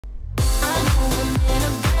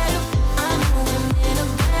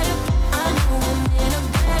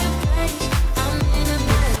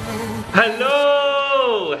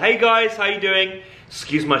Hey guys, how you doing?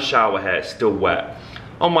 Excuse my shower hair, it's still wet.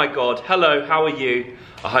 Oh my god, hello, how are you?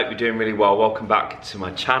 I hope you're doing really well. Welcome back to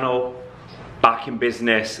my channel. Back in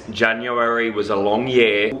business. January was a long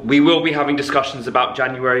year. We will be having discussions about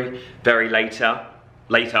January very later.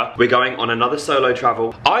 We're going on another solo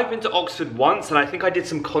travel. I've been to Oxford once and I think I did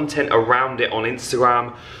some content around it on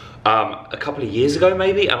Instagram a couple of years ago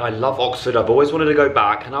maybe, and I love Oxford. I've always wanted to go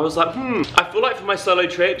back, and I was like, I feel like for my solo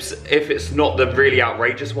trips, if it's not the really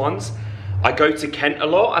outrageous ones, I go to Kent a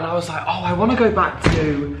lot, and I was like, oh, I want to go back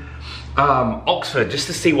to Oxford just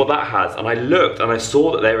to see what that has. And I looked and I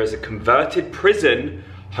saw that there is a converted prison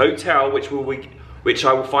hotel, which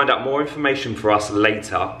I will find out more information for us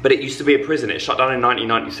later. But it used to be a prison. It shut down in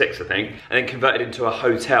 1996, I think, and then converted into a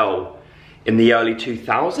hotel in the early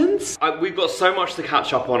 2000s. We've got so much to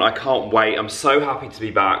catch up on. I can't wait. I'm so happy to be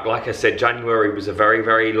back. Like I said, January was a very,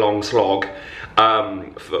 very long slog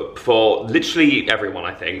for literally everyone,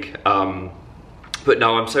 I think. But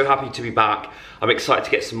no, I'm so happy to be back. I'm excited to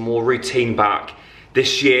get some more routine back.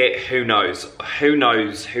 This year, who knows? Who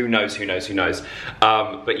knows? Who knows? Who knows? Who knows?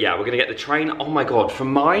 But yeah, we're gonna get the train. Oh my God,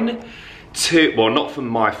 from mine to, well, not from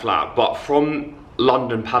my flat, but from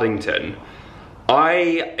London, Paddington,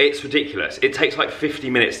 it's ridiculous. It takes like 50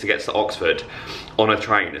 minutes to get to Oxford on a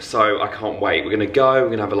train, so I can't wait. We're gonna go, we're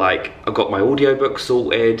gonna have I've got my audiobook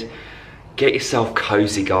sorted. Get yourself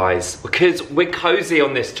cozy, guys, because we're cozy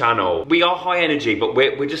on this channel. We are high energy, but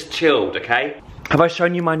we're just chilled, okay? Have I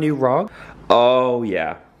shown you my new rug? Oh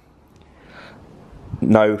yeah.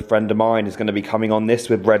 No friend of mine is gonna be coming on this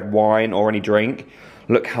with red wine or any drink.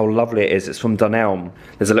 Look how lovely it is. It's from Dunelm.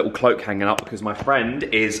 There's a little cloak hanging up because my friend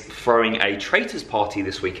is throwing a traitors party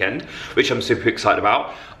this weekend, which I'm super excited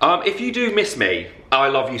about. If you do miss me, I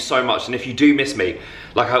love you so much. And if you do miss me,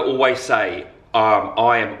 like I always say,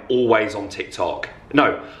 I am always on TikTok.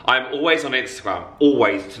 No, I'm always on Instagram,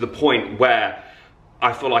 always, to the point where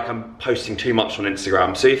I feel like I'm posting too much on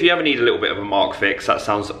Instagram. So if you ever need a little bit of a mark fix, that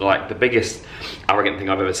sounds like the biggest arrogant thing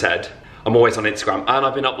I've ever said. I'm always on Instagram, and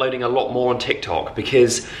I've been uploading a lot more on TikTok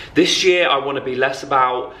because this year I want to be less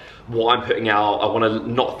about what I'm putting out. I want to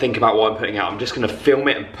not think about what I'm putting out. I'm just going to film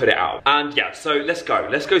it and put it out. And yeah, so let's go.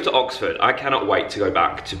 Let's go to Oxford. I cannot wait to go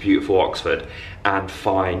back to beautiful Oxford and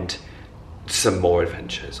find some more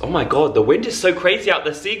adventures. Oh my God, the wind is so crazy out.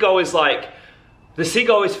 The seagull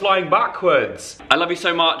is flying backwards. I love you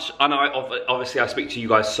so much, and obviously I speak to you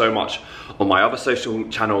guys so much on my other social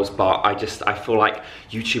channels, but I feel like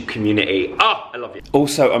YouTube community, I love you.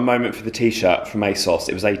 Also, a moment for the t-shirt from ASOS.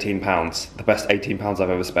 It was £18, the best £18 I've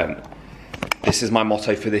ever spent. This is my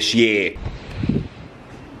motto for this year.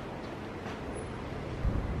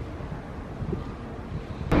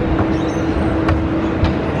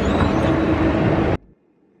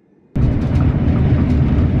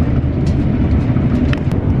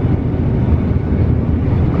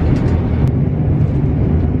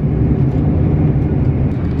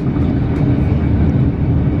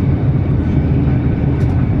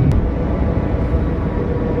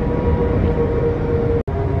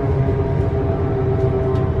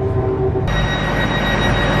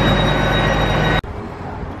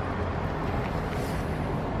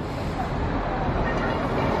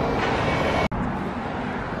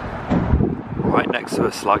 Next to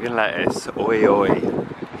a slug and lettuce, oi oi.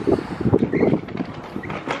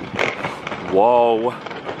 Whoa.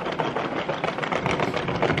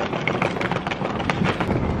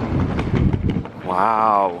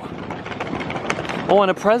 Wow. Oh,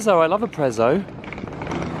 and a prezzo, I love a prezzo.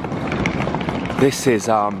 This is,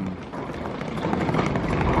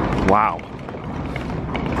 wow.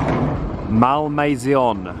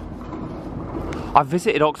 Malmaison. I've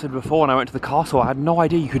visited Oxford before and I went to the castle. I had no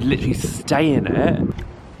idea you could literally stay in it.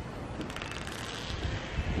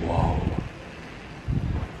 Whoa.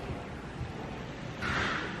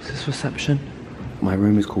 Is this reception? My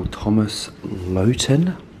room is called Thomas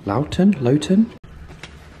Loughton? Loughton?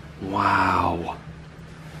 Wow.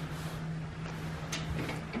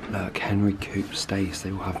 Look, Henry Coop Stace,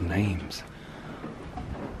 they all have names.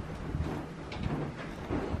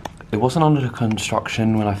 It wasn't under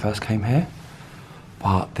construction when I first came here.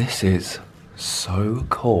 But this is so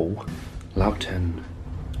cool. Loughton.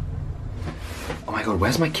 Oh my God,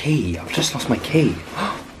 where's my key? I've just lost my key.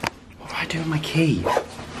 What do I do with my key?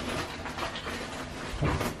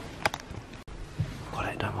 Got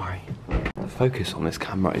it, don't worry. The focus on this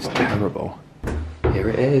camera is terrible. Here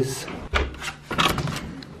it is.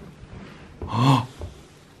 Oh.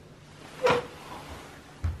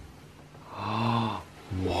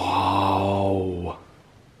 Wow.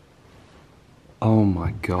 Oh my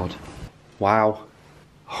God. Wow.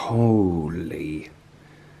 Holy.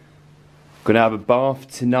 Gonna have a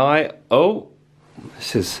bath tonight. Oh,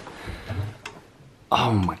 this is,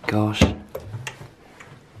 oh my gosh.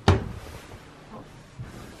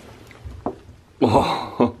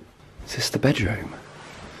 Oh, is this the bedroom?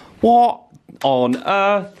 What on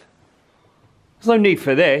earth? There's no need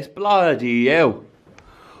for this, bloody hell.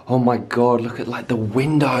 Oh my God, look at like the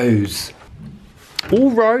windows. All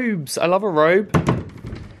robes, I love a robe.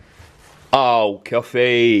 Oh,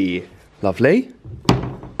 coffee. Lovely.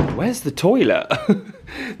 Where's the toilet?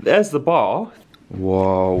 There's the bath.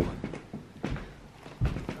 Whoa.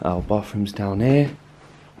 Oh, bathroom's down here.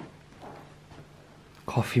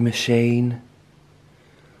 Coffee machine.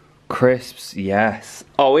 Crisps, yes.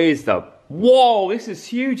 Oh, here's the... Whoa, this is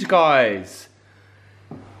huge, guys.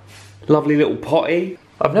 Lovely little potty.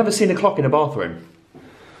 I've never seen a clock in a bathroom.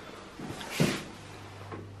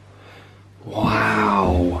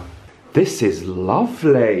 Wow. This is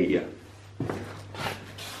lovely.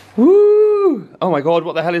 Woo! Oh my God,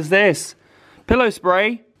 what the hell is this? Pillow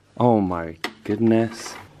spray? Oh my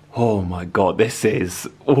goodness. Oh my God, this is...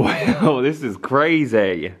 Wow, this is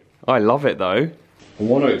crazy. I love it though. I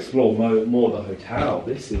want to explore more of the hotel.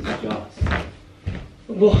 This is just...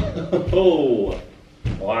 Whoa!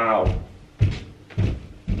 Wow.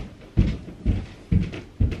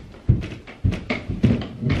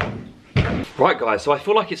 Right guys, so I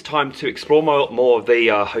feel like it's time to explore more of the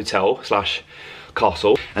hotel slash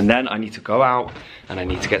castle, and then I need to go out and I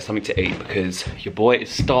need to get something to eat because your boy is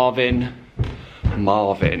starving.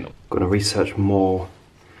 Marvin. Gonna research more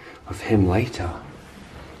of him later.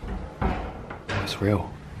 That's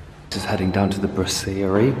real. Just heading down to the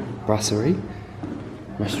brasserie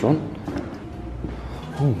restaurant.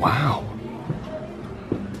 Oh wow.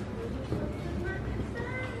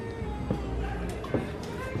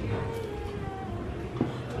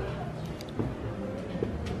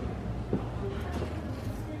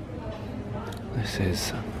 This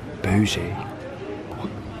is bougie.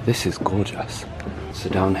 This is gorgeous. So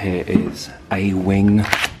down here is A-wing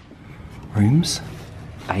rooms.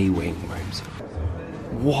 A-wing rooms.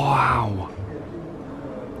 Wow.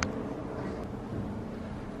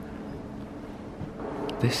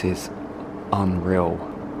 This is unreal.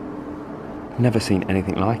 Never seen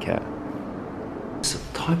anything like it. This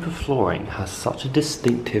type of flooring has such a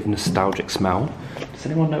distinctive nostalgic smell. Does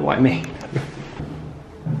anyone know what I mean?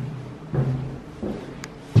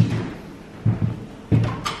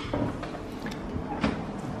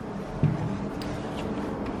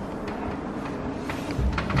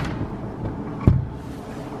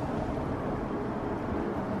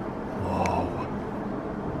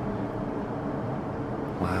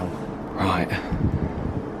 Wow. Right.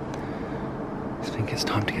 I think it's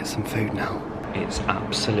time to get some food now. It's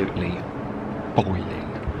absolutely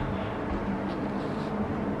boiling.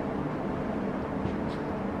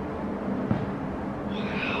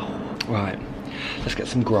 Wow. Right. Let's get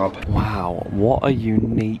some grub. Wow. What a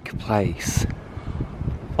unique place.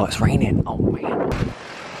 Oh, it's raining. Oh, man.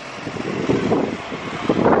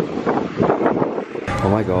 Oh,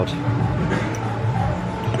 my God.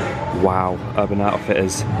 Wow, Urban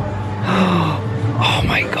Outfitters. Oh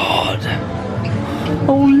my God.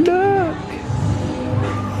 Oh look.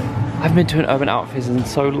 I haven't been to an Urban Outfitters in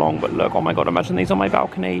so long, but look, oh my God, imagine these on my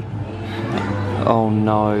balcony. Oh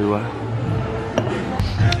no.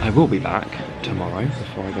 I will be back tomorrow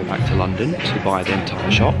before I go back to London to buy the entire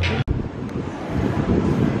shop.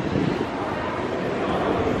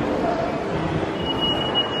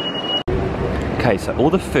 Okay, so all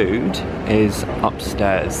the food is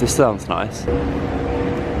upstairs. This sounds nice.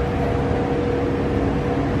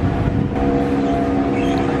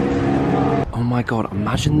 Oh my God,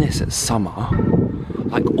 imagine this at summer.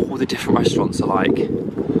 Like all the different restaurants are like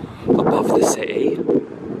above the city.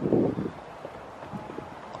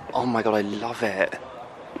 Oh my God, I love it.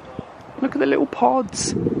 Look at the little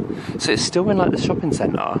pods. So it's still in like the shopping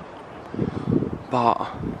centre, but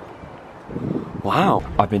wow.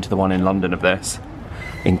 I've been to the one in London of this.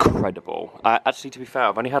 Incredible. Actually, to be fair,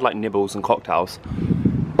 I've only had like nibbles and cocktails,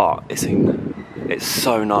 but it's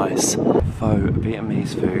so nice. Faux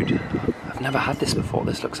Vietnamese food. I've never had this before.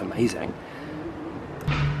 This looks amazing.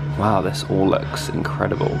 Wow, this all looks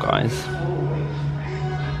incredible, guys.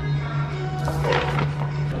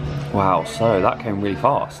 Wow, so that came really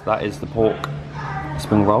fast. That is the pork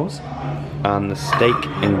spring rolls and the steak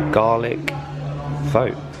and garlic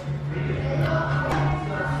pho.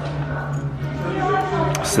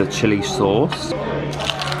 It's the chili sauce.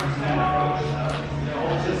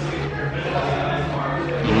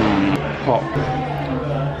 Hot.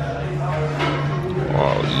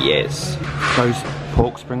 Oh yes. Those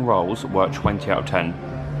pork spring rolls were 20 out of 10.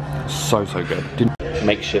 So good.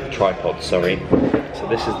 makeshift tripod, sorry. So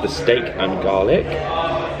this is the steak and garlic.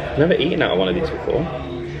 I've never eaten out of one of these before.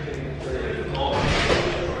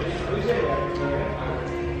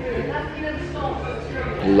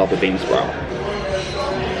 Love a bean sprout.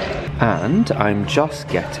 And I'm just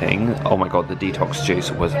getting, oh my god, the detox juice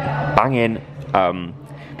was banging.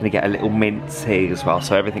 Gonna get a little mint tea as well,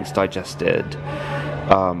 so everything's digested.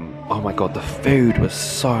 Oh my god, the food was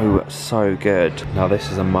so good. Now this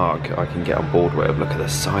is a mug I can get on board with. Look at the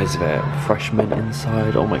size of it. Fresh mint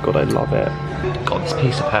inside. Oh my god, I love it. Got this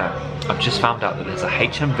piece of pear. I've just found out that there's a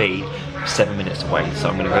HMV 7 minutes away, so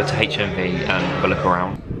I'm gonna go to HMV and have a look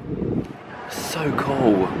around. So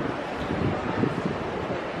cool.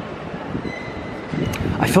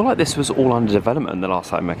 I feel like this was all under development the last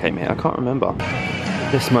time I came here. I can't remember.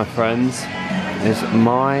 This, my friends, is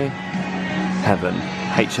my heaven.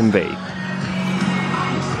 HMV.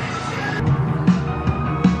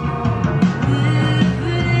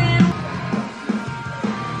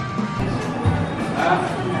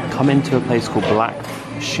 Come into a place called Black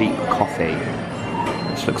Sheep Coffee,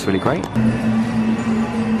 which looks really great.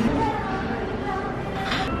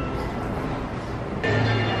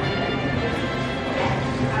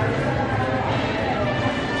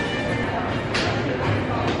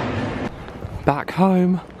 Back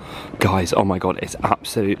home. Guys, oh my god, it's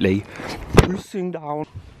absolutely pissing down.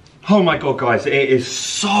 Oh my god, guys, it is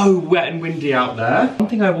so wet and windy out there. One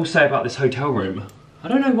thing I will say about this hotel room, I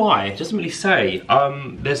don't know why, it doesn't really say.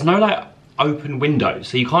 There's no like open windows,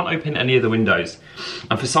 so you can't open any of the windows.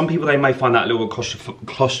 And for some people, they may find that a little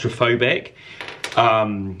claustrophobic,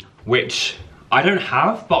 which I don't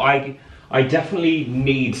have, but I definitely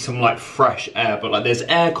need some like fresh air. But like there's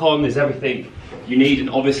aircon, there's everything you need, and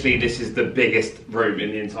obviously this is the biggest room in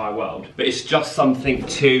the entire world. But it's just something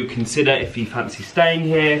to consider if you fancy staying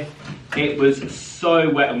here. It was so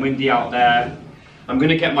wet and windy out there. I'm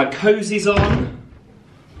gonna get my cozies on,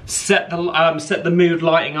 set the mood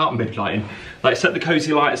lighting up, like set the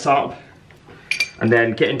cozy lights up, and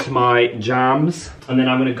then get into my jams. And then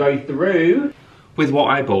I'm gonna go through with what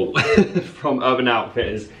I bought from Urban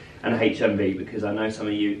Outfitters and HMV, because I know some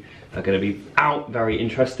of you are going to be very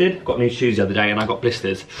interested. Got new shoes the other day and I got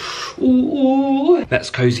blisters. Ooh.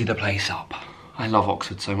 Let's cozy the place up. I love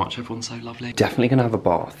Oxford so much, everyone's so lovely. Definitely gonna have a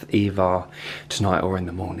bath either tonight or in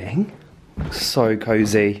the morning. So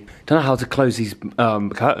cozy. Don't know how to close these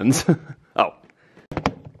curtains. Oh.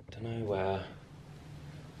 Don't know where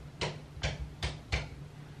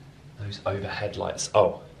those overhead lights,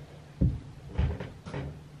 oh.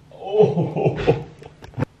 Oh.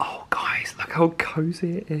 Look how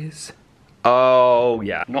cozy it is. Oh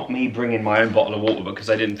yeah. Not me bringing my own bottle of water because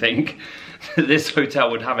I didn't think that this hotel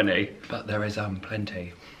would have any. But there is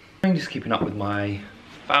plenty. I'm just keeping up with my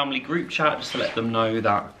family group chat just to let them know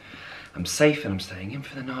that I'm safe and I'm staying in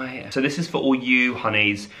for the night. So this is for all you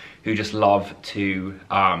honeys who just love to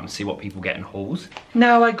see what people get in hauls.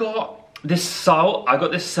 Now I got this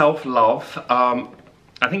self-love.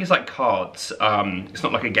 I think it's like cards. It's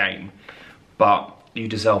not like a game, but you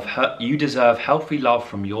deserve healthy love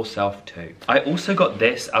from yourself too. I also got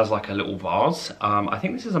this as like a little vase. I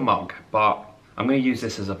think this is a mug, but I'm gonna use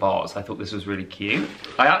this as a vase. I thought this was really cute.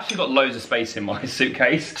 I actually got loads of space in my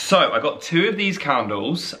suitcase. So I got 2 of these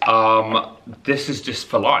candles. This is just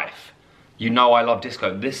for life. You know I love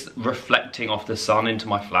disco. This reflecting off the sun into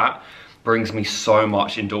my flat brings me so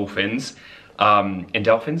much endorphins.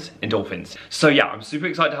 Endorphins. So yeah, I'm super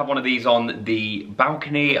excited to have one of these on the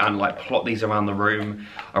balcony and like plot these around the room,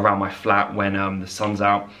 around my flat when the sun's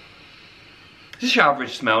out. Just your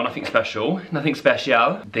average smell, nothing special, nothing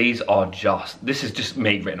special. These are this is just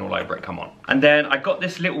me written all over it, come on. And then I got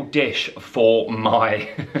this little dish for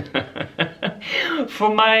my,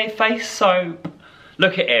 for my face soap.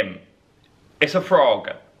 Look at him, it's a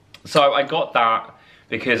frog. So I got that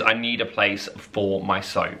because I need a place for my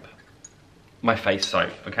soap. My face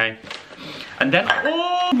soap, okay? And then,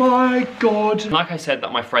 oh my god. Like I said,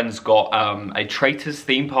 that my friend's got a Traitors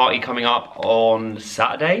theme party coming up on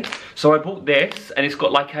Saturday. So I bought this, and it's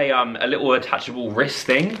got like a little attachable wrist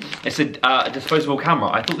thing. It's a disposable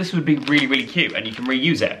camera. I thought this would be really, really cute, and you can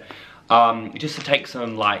reuse it. Just to take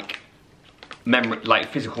some like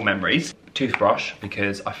physical memories. Toothbrush,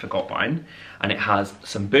 because I forgot mine. And it has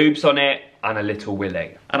some boobs on it, and a little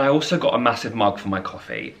willy. And I also got a massive mug for my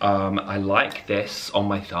coffee. I like this on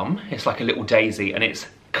my thumb. It's like a little daisy and it's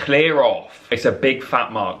clear off. It's a big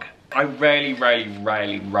fat mug. I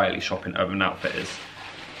rarely shop in Urban Outfitters.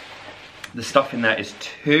 The stuff in there is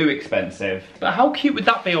too expensive. But how cute would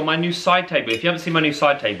that be on my new side table? If you haven't seen my new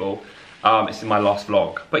side table, it's in my last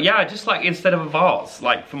vlog. But yeah, just like instead of a vase,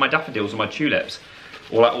 like for my daffodils or my tulips,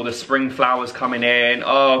 Or like all the spring flowers coming in.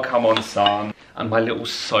 Oh, come on, son. And my little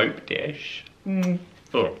soap dish.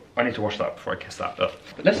 Oh, I need to wash that before I kiss that. Ugh.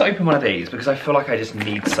 But let's open one of these because I feel like I just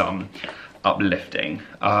need some uplifting.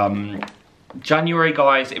 January,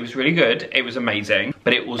 guys, it was really good. It was amazing.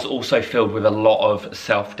 But it was also filled with a lot of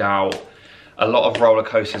self-doubt, a lot of roller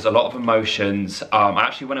coasters, a lot of emotions. I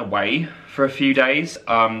actually went away for a few days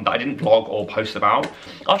that I didn't vlog or post about.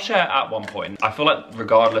 I'll share at one point. I feel like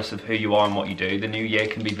regardless of who you are and what you do, the new year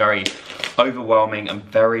can be very overwhelming and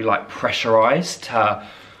very like pressurized to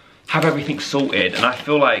have everything sorted. And I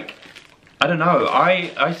feel like, I don't know,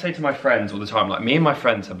 I say to my friends all the time, like me and my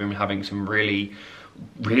friends have been having some really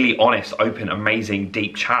honest, open, amazing,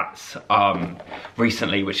 deep chats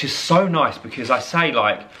recently, which is so nice because I say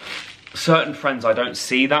like, certain friends I don't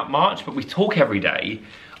see that much, but we talk every day.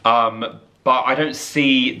 But I don't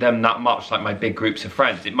see them that much like my big groups of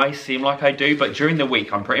friends. It may seem like I do, but during the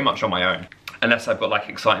week I'm pretty much on my own. Unless I've got like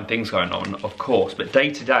exciting things going on, of course. But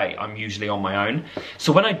day to day, I'm usually on my own.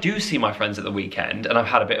 So when I do see my friends at the weekend and I've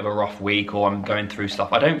had a bit of a rough week or I'm going through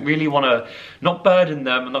stuff, I don't really want to, not burden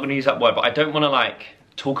them, I'm not going to use that word, but I don't want to like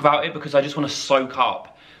talk about it because I just want to soak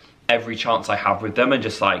up every chance I have with them and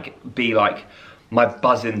just like be like my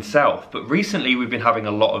buzzing self. But recently we've been having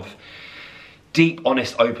a lot of deep,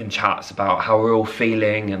 honest, open chats about how we're all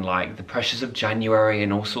feeling and like the pressures of January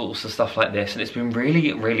and all sorts of stuff like this. And it's been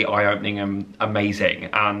really eye-opening and amazing.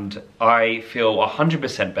 And I feel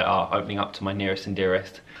 100% better opening up to my nearest and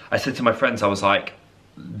dearest. I said to my friends, I was like,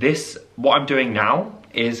 what I'm doing now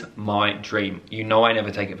is my dream. You know, I never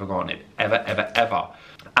take it for granted, ever.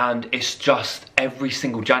 And it's just every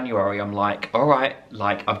single January, I'm like, all right,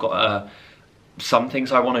 like I've got some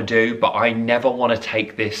things I want to do, but I never want to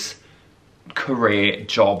take this career,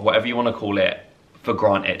 job, whatever you want to call it, for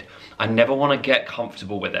granted. I never want to get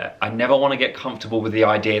comfortable with it. I never want to get comfortable with the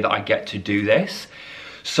idea that I get to do this.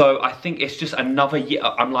 So I think it's just another year.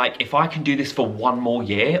 I'm like, if I can do this for one more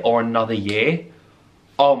year or another year,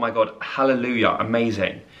 oh my God, hallelujah,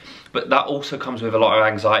 amazing. But that also comes with a lot of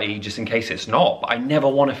anxiety just in case it's not. But I never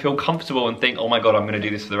want to feel comfortable and think, oh my God, I'm going to do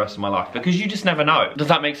this for the rest of my life. Because you just never know. Does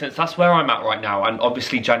that make sense? That's where I'm at right now. And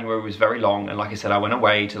obviously January was very long. And like I said, I went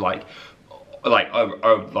away to like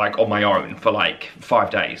on my own for like 5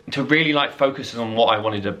 days. To really like focus on what I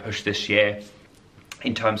wanted to push this year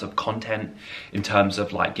in terms of content, in terms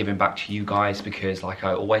of like giving back to you guys. Because like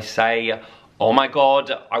I always say, oh my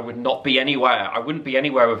God, I would not be anywhere. I wouldn't be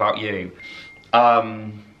anywhere without you.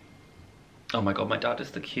 Oh my God, my dad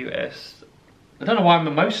is the cutest. I don't know why I'm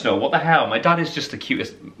emotional. What the hell? My dad is just the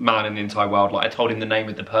cutest man in the entire world. Like I told him the name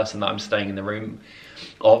of the person that I'm staying in the room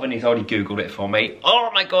of and he's already Googled it for me.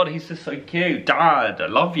 Oh my God, he's just so cute. Dad, I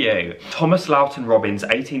love you. Thomas Loughton Robbins,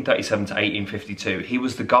 1837 to 1852. He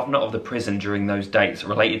was the governor of the prison during those dates,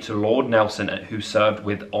 related to Lord Nelson, who he served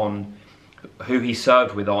with on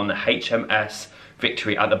HMS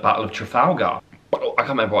Victory at the Battle of Trafalgar. I can't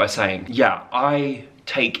remember what I was saying. Yeah, I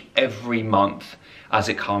take every month as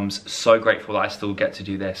it comes. So grateful that I still get to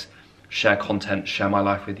do this, share content, share my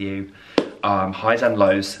life with you, highs and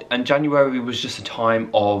lows. And January was just a time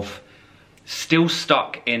of still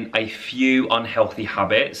stuck in a few unhealthy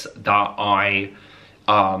habits that I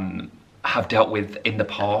have dealt with in the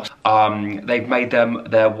past. They've made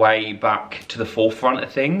their way back to the forefront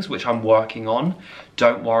of things, which I'm working on.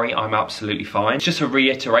 Don't worry, I'm absolutely fine. It's just a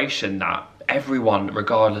reiteration that everyone,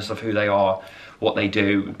 regardless of who they are, what they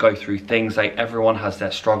do, go through things. Everyone has their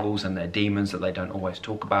struggles and their demons that they don't always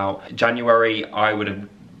talk about. January, I would have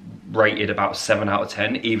rated about 7 out of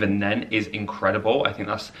 10. Even then is incredible. I think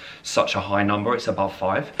that's such a high number. It's above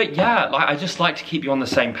 5. But yeah, like I just like to keep you on the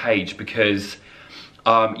same page because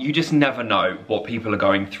you just never know what people are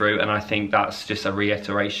going through. And I think that's just a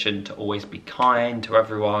reiteration to always be kind to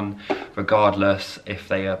everyone, regardless if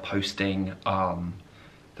they are posting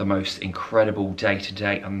the most incredible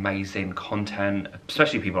day-to-day amazing content,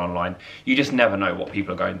 especially people online. You just never know what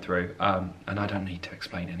people are going through, and I don't need to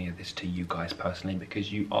explain any of this to you guys personally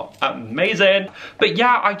because you are amazing. But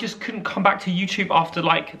yeah, I just couldn't come back to YouTube after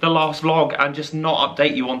like the last vlog and just not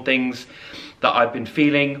update you on things that I've been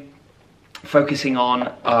feeling, focusing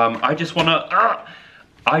on. I just want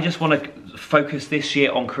to focus this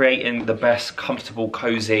year on creating the best comfortable,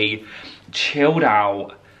 cozy, chilled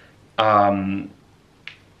out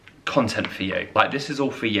content for you. Like this is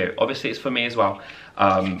all for you. Obviously it's for me as well,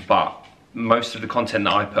 but most of the content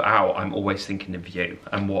that I put out, I'm always thinking of you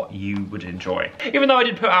and what you would enjoy. Even though I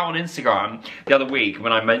did put out on Instagram the other week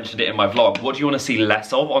when I mentioned it in my vlog, what do you want to see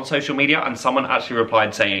less of on social media? And someone actually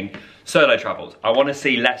replied saying, solo travels. I want to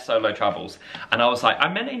see less solo travels. And I was like, I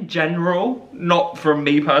meant in general, not from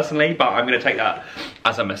me personally, but I'm going to take that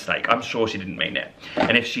as a mistake. I'm sure she didn't mean it.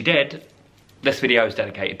 And if she did, this video is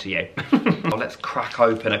dedicated to you. Well, let's crack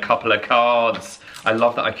open a couple of cards. I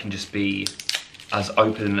love that I can just be as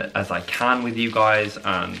open as I can with you guys,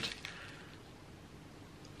 and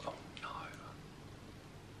oh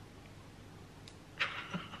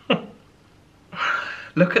no.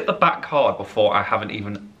 Look at the back card before I haven't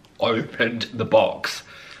even opened the box.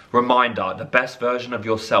 Reminder, the best version of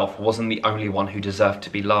yourself wasn't the only one who deserved to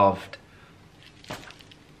be loved.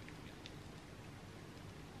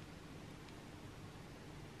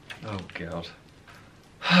 Oh God.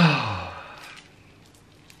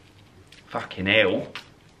 Fucking hell.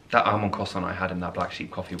 That almond croissant I had in that black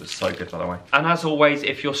sheep coffee was so good, by the way. And as always,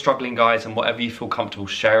 if you're struggling, guys, and whatever you feel comfortable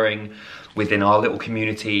sharing within our little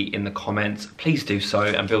community in the comments, please do so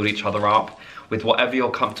and build each other up with whatever you're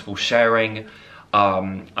comfortable sharing.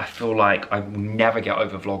 I feel like I will never get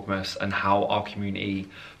over Vlogmas and how our community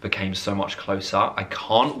became so much closer. I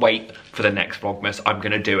can't wait for the next Vlogmas. I'm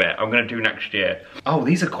gonna do it. I'm gonna do next year. Oh,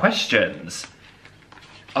 these are questions.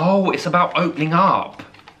 Oh, it's about opening up.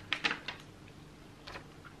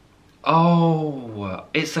 Oh,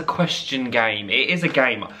 it's a question game. It is a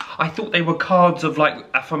game. I thought they were cards of like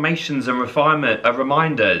affirmations and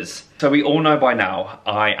reminders. So we all know by now,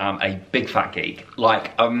 I am a big fat geek,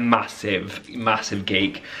 like a massive, massive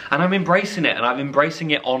geek. And I'm embracing it, and I'm embracing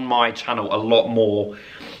it on my channel a lot more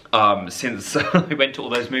since I went to all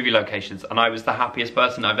those movie locations, and I was the happiest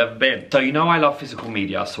person I've ever been. So you know I love physical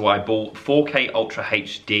media, so I bought 4K Ultra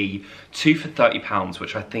HD, 2 for £30,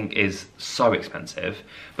 which I think is so expensive,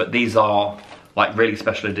 but these are like really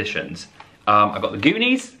special editions. I got the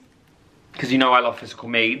Goonies, because you know I love physical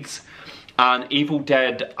media, and Evil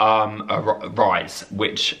Dead Rise,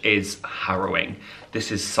 which is harrowing.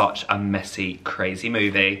 This is such a messy, crazy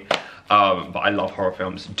movie. But I love horror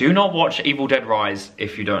films. Do not watch Evil Dead Rise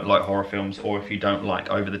if you don't like horror films or if you don't like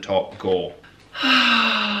over-the-top gore.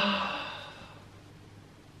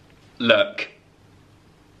 Look.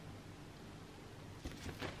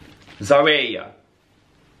 Zoe.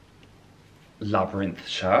 Labyrinth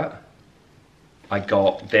shirt. I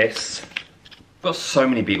got this. I've got so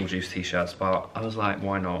many Beetlejuice t-shirts, but I was like,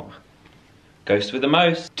 why not? Ghost with the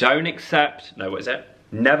most. Don't accept, no, what is it?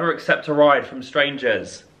 Never accept a ride from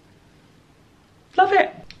strangers. Love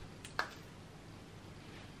it.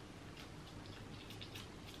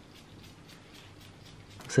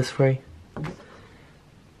 Is this free?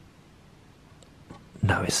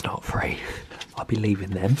 No, it's not free. I'll be leaving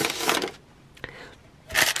them.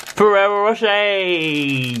 Ferrero Rocher!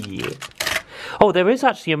 Oh, there is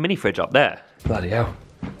actually a mini fridge up there. Bloody hell.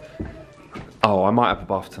 Oh, I might have a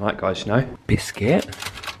bath tonight, guys, you know. Biscuit.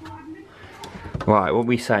 Right, what are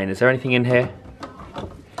we saying? Is there anything in here?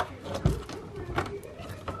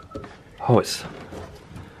 Oh, it's...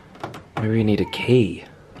 Maybe we need a key.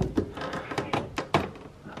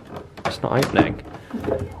 It's not opening.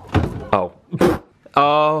 Oh.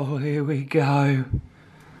 Oh, here we go.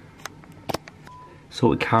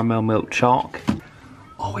 Salted caramel milk choc.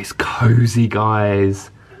 Oh, it's cozy,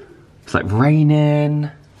 guys. It's like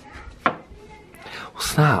raining.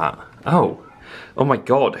 What's that? Oh. Oh my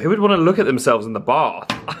God, who would want to look at themselves in the bath?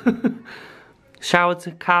 Shower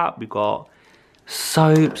to cap, we've got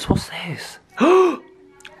soaps. What's this?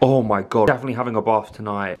 Oh my God, definitely having a bath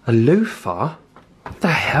tonight. A loofah? What the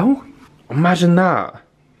hell? Imagine that.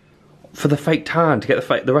 For the fake tan, to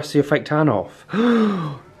get the rest of your fake tan off.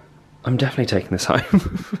 I'm definitely taking this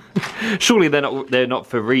home. Surely they're not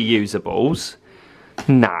for reusables.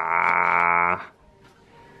 Nah.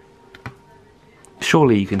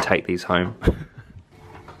 Surely you can take these home.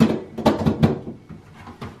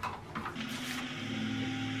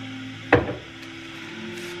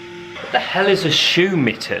 What the hell is a shoe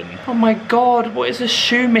mitten? Oh my God, what is a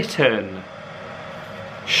shoe mitten?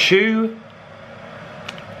 Shoe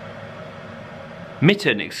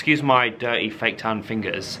mitten, excuse my dirty fake tan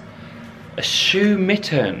fingers. A shoe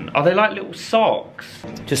mitten. Are they like little socks?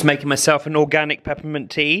 Just making myself an organic peppermint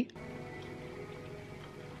tea.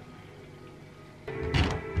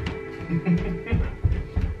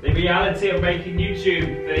 The reality of making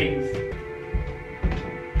YouTube things.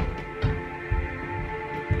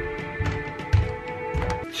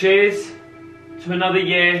 Cheers to another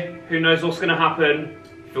year. Who knows what's gonna happen?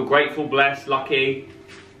 Feel grateful, blessed, lucky.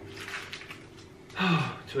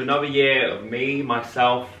 To another year of me,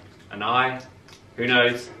 myself, and I. Who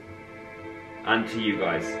knows? and to you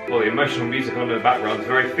guys. Well, the emotional music on in the background is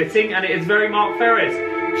very fitting, and it is very Mark Ferris.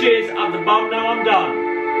 Cheers at the bum, now I'm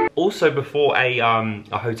done. Also, before a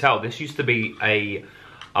hotel, this used to be a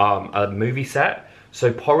movie set.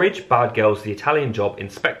 So Porridge, Bad Girls, The Italian Job,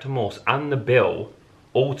 Inspector Morse, and The Bill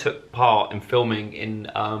all took part in filming in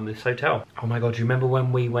this hotel. Oh my god, do you remember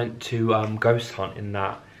when we went to Ghost Hunt in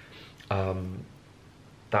that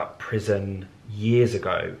prison years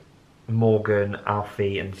ago? Morgan,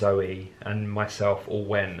 Alfie and Zoe and myself all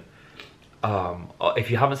went.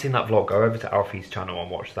 If you haven't seen that vlog, go over to Alfie's channel and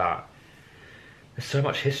watch that. There's so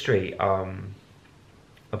much history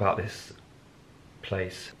about this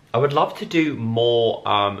place. I would love to do more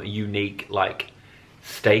unique like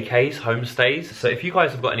staycays, homestays. So if you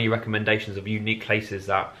guys have got any recommendations of unique places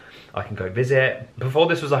that I can go visit. Before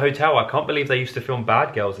this was a hotel, I can't believe they used to film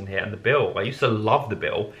Bad Girls in here, and The Bill. I used to love The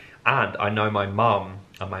Bill, and I know my mum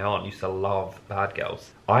and my aunt used to love Bad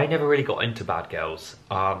Girls. I never really got into Bad Girls.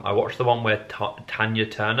 I watched the one where Tanya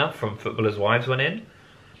Turner from Footballers' Wives went in,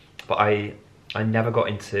 but I never got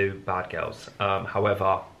into Bad Girls.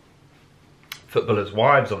 However, Footballers'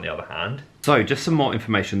 Wives, on the other hand. So, just some more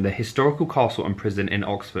information. The historical castle and prison in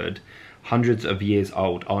Oxford, hundreds of years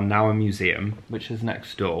old, are now a museum, which is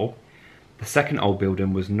next door. The second old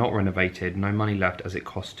building was not renovated, no money left as it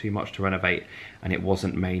cost too much to renovate, and it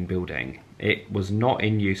wasn't main building. It was not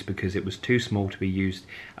in use because it was too small to be used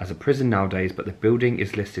as a prison nowadays, but the building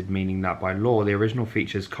is listed, meaning that by law the original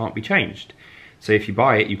features can't be changed. So if you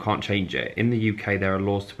buy it, you can't change it. In the UK there are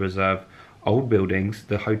laws to preserve old buildings.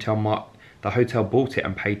 The hotel bought it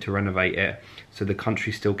and paid to renovate it, so the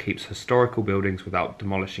country still keeps historical buildings without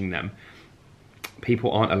demolishing them.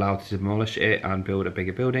 People aren't allowed to demolish it and build a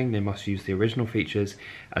bigger building. They must use the original features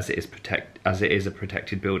as it is a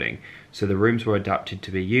protected building. So the rooms were adapted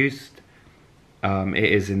to be used. It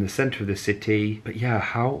is in the centre of the city. But yeah,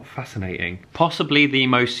 how fascinating. Possibly the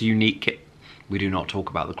most unique... We do not talk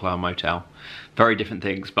about the Clown Motel. Very different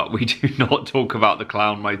things, but we do not talk about the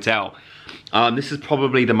Clown Motel. This is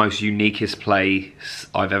probably the most uniquest place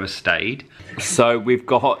I've ever stayed. So we've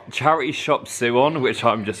got charity shop Suon, which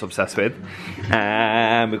I'm just obsessed with.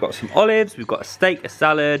 And we've got some olives, we've got a steak, a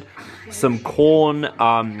salad, some corn,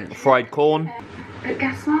 fried corn. But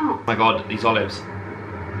guess what? Oh my god, these olives.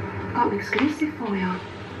 I've got an exclusive for you.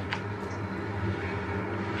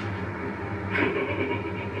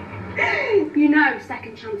 You know,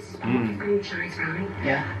 second chances part of franchise, right?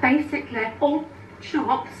 Yeah. Basically, all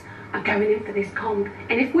shops are going in for this comp,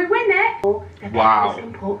 and if we win it, their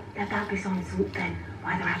baby's on something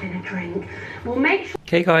while they're having a drink. We'll make sure.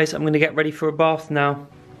 Okay, guys, I'm gonna get ready for a bath now.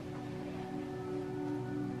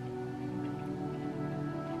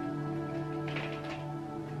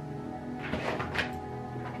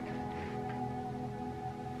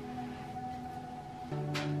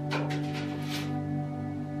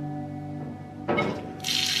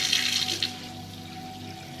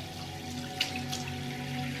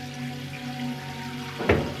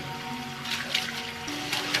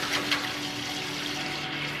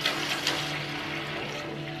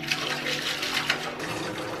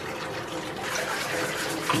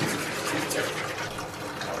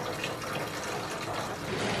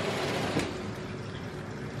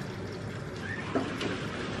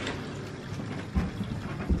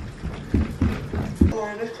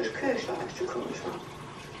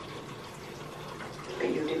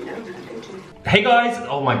 Hey guys!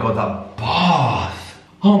 Oh my god, that bath!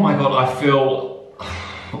 Oh my god, I feel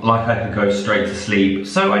like I could go straight to sleep.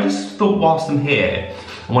 So I just thought whilst I'm here,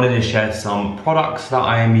 I wanted to share some products that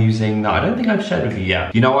I am using that I don't think I've shared with you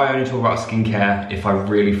yet. You know, I only talk about skincare if I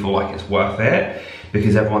really feel like it's worth it,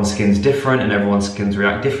 because everyone's skin's different and everyone's skins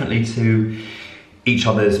react differently to each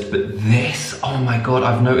other's. But this, oh my god,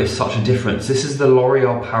 I've noticed such a difference. This is the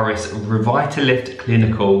L'Oreal Paris Revitalift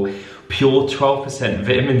Clinical Pure 12%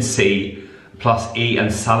 Vitamin C plus E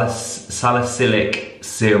and salicylic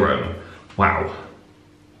serum. Wow.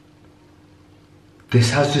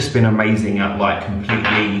 This has just been amazing at like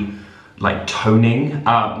completely like toning,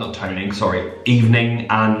 not toning, sorry, evening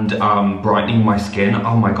and brightening my skin.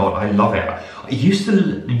 Oh my god, I love it. I used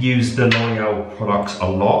to use the L'Oreal products a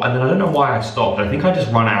lot, and then I don't know why I stopped. I think I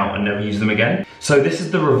just run out and never use them again. So this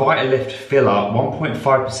is the Revitalift Filler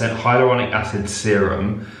 1.5% hyaluronic acid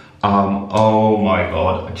serum. Oh my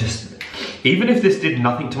god, even if this did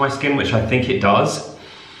nothing to my skin, which I think it does,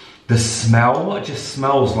 the smell just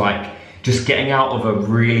smells like just getting out of a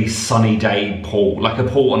really sunny day pool, like a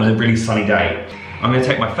pool on a really sunny day. I'm gonna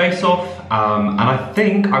take my face off, and I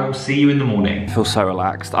think I will see you in the morning. I feel so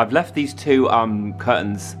relaxed. I've left these two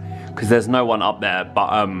curtains because there's no one up there,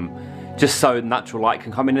 but just so natural light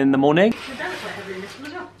can come in the morning.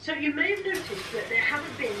 So you may have noticed that there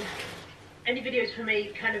haven't been any videos for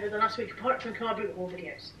me kind of in the last week apart from car boot haul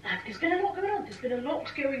videos. There's been a lot going on. There's been a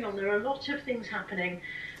lot going on. There are a lot of things happening,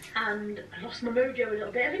 and I lost my mojo a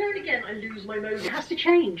little bit. Every now and again I lose my mojo. It has to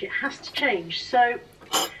change. It has to change. So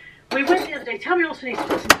we went the other day. Tell me also needs to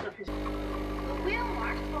put some stuff in. The wheel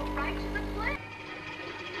marks go right to the cliff.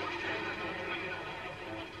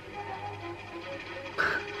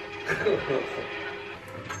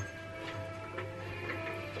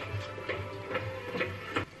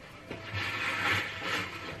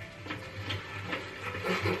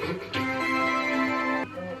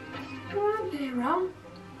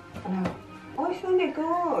 Oh, it's really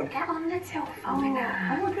good. Get on the telephone now.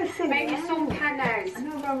 I want to see Make it. some candles. I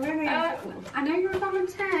know, but I'm really... I know you're a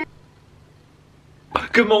volunteer.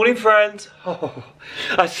 Good morning, friends. Oh,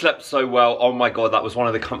 I slept so well. Oh my god, that was one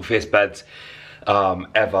of the comfiest beds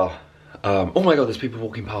ever. Oh my god, there's people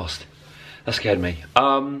walking past. That scared me.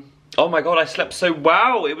 Oh my god, I slept so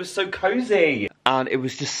well. It was so cozy. And it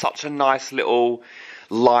was just such a nice little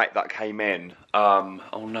light that came in. Oh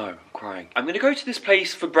no, I'm crying. I'm gonna go to this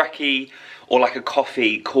place for brekkie or like a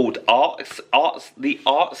coffee called the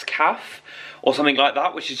Arts Cafe or something like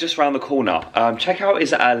that, which is just around the corner. Checkout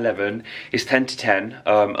is at 11, it's 10 to 10.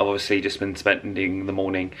 I've obviously just been spending the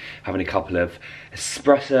morning having a couple of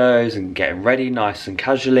espressos and getting ready nice and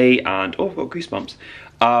casually, and oh, I've got goosebumps.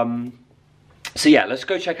 So yeah, let's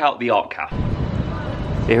go check out the Art Cafe.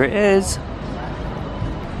 Here it is.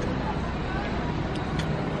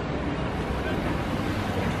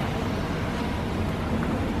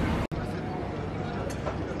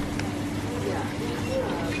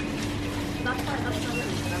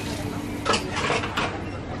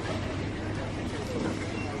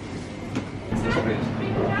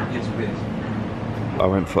 I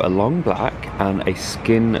went for a long black and a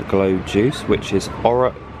skin glow juice, which is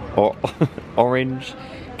orange,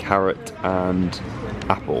 carrot and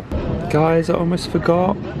apple. Guys, I almost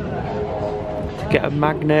forgot to get a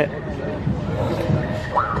magnet.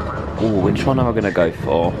 Ooh, which one am I gonna go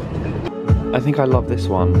for? I think I love this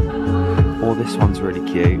one. Oh, this one's really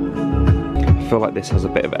cute. I feel like this has a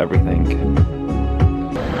bit of everything.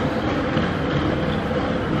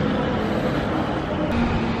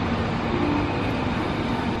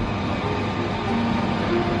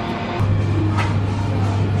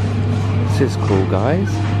 This is cool, guys.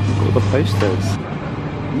 Look at all the posters.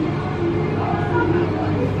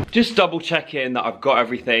 Just double checking that I've got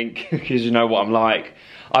everything, because you know what I'm like.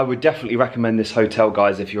 I would definitely recommend this hotel,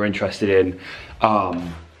 guys, if you're interested in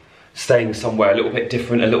staying somewhere a little bit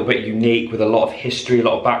different, a little bit unique, with a lot of history, a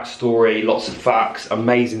lot of backstory, lots of facts,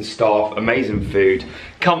 amazing staff, amazing food,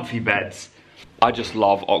 comfy beds. I just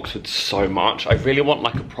love Oxford so much. I really want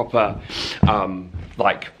like a proper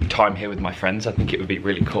like time here with my friends. I think it would be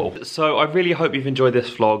really cool. So I really hope you've enjoyed this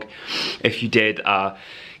vlog. If you did,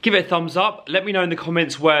 give it a thumbs up. Let me know in the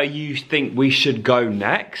comments where you think we should go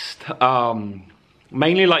next.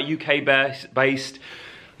 Mainly like UK based,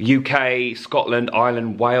 UK, Scotland,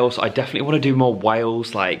 Ireland, Wales. I definitely want to do more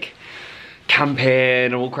Wales, like camping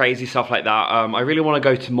and all crazy stuff like that. I really want to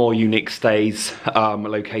go to more unique stays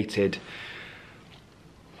located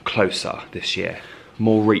closer this year,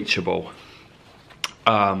 more reachable.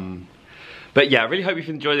 But yeah, I really hope you've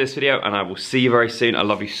enjoyed this video, and I will see you very soon. I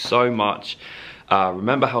love you so much.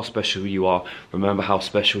 Remember how special you are. Remember how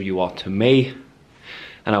special you are to me.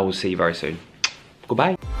 And I will see you very soon.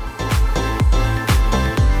 Goodbye.